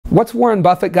What's Warren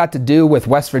Buffett got to do with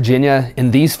West Virginia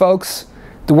and these folks?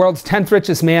 The world's 10th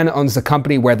richest man owns the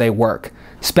company where they work,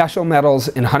 Special Metals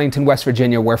in Huntington, West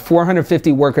Virginia, where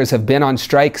 450 workers have been on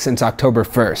strike since October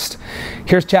 1st.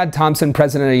 Here's Chad Thompson,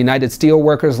 president of United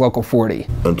Steelworkers Local 40.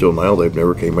 Until now, they've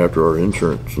never came after our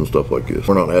insurance and stuff like this.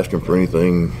 We're not asking for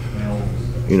anything,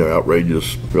 you know,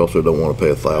 outrageous. We also don't want to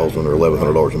pay $1,000 or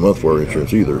 $1,100 a month for our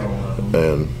insurance either.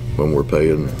 And when we're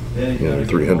paying, you know,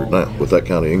 $300 now, with that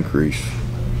kind of increase,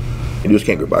 you just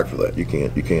can't go back for that. You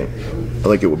can't. I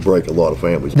think it would break a lot of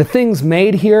families. The things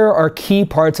made here are key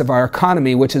parts of our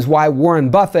economy, which is why Warren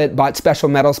Buffett bought Special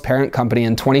Metals' parent company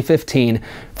in 2015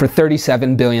 for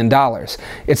 $37 billion.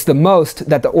 It's the most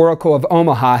that the Oracle of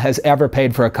Omaha has ever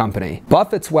paid for a company.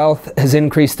 Buffett's wealth has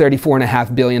increased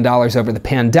 $34.5 billion over the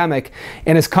pandemic,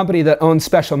 and his company that owns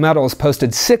Special Metals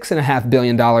posted $6.5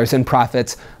 billion in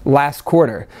profits last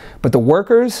quarter. But the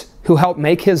workers who helped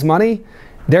make his money,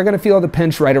 they're going to feel the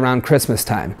pinch right around Christmas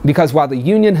time. Because while the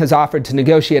union has offered to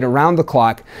negotiate around the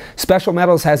clock, Special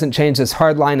Metals hasn't changed its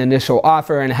hardline initial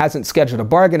offer and hasn't scheduled a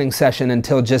bargaining session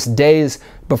until just days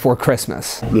before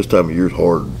Christmas. This time of year is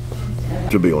hard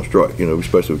to be on strike, you know,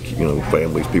 especially with, you know,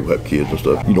 families, people have kids and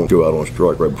stuff. You don't go out on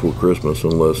strike right before Christmas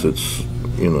unless it's,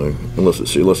 you know, unless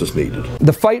it's needed.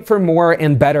 The fight for more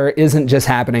and better isn't just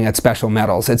happening at Special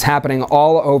Metals. It's happening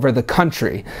all over the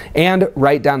country and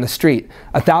right down the street.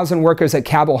 1,000 workers at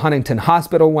Cabell Huntington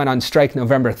Hospital went on strike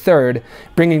November 3rd,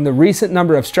 bringing the recent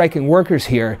number of striking workers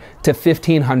here to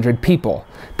 1,500 people.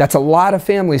 That's a lot of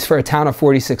families for a town of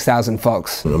 46,000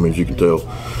 folks. I mean, as you can tell,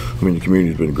 I mean, the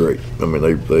community's been great. I mean,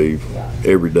 they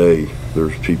every day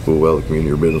there's people out of the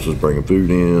community or businesses bringing food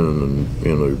in, and,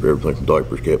 you know, everything from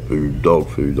diapers, cat food, dog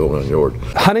food, all down the yard.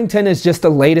 Huntington is just the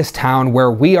latest town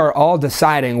where we are all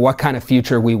deciding what kind of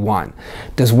future we want.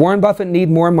 Does Warren Buffett need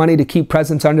more money to keep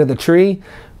presents under the tree?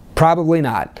 Probably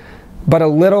not. But a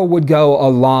little would go a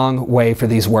long way for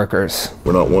these workers.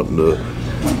 We're not wanting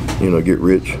to, you know, get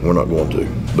rich. We're not going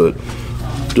to. But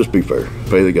just be fair.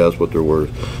 Pay the guys what they're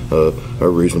worth. A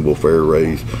reasonable, fair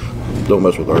raise. Don't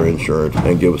mess with our insurance,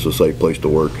 and give us a safe place to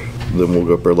work. Then we'll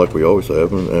go up there like we always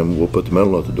have, and we'll put the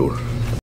metal out the door.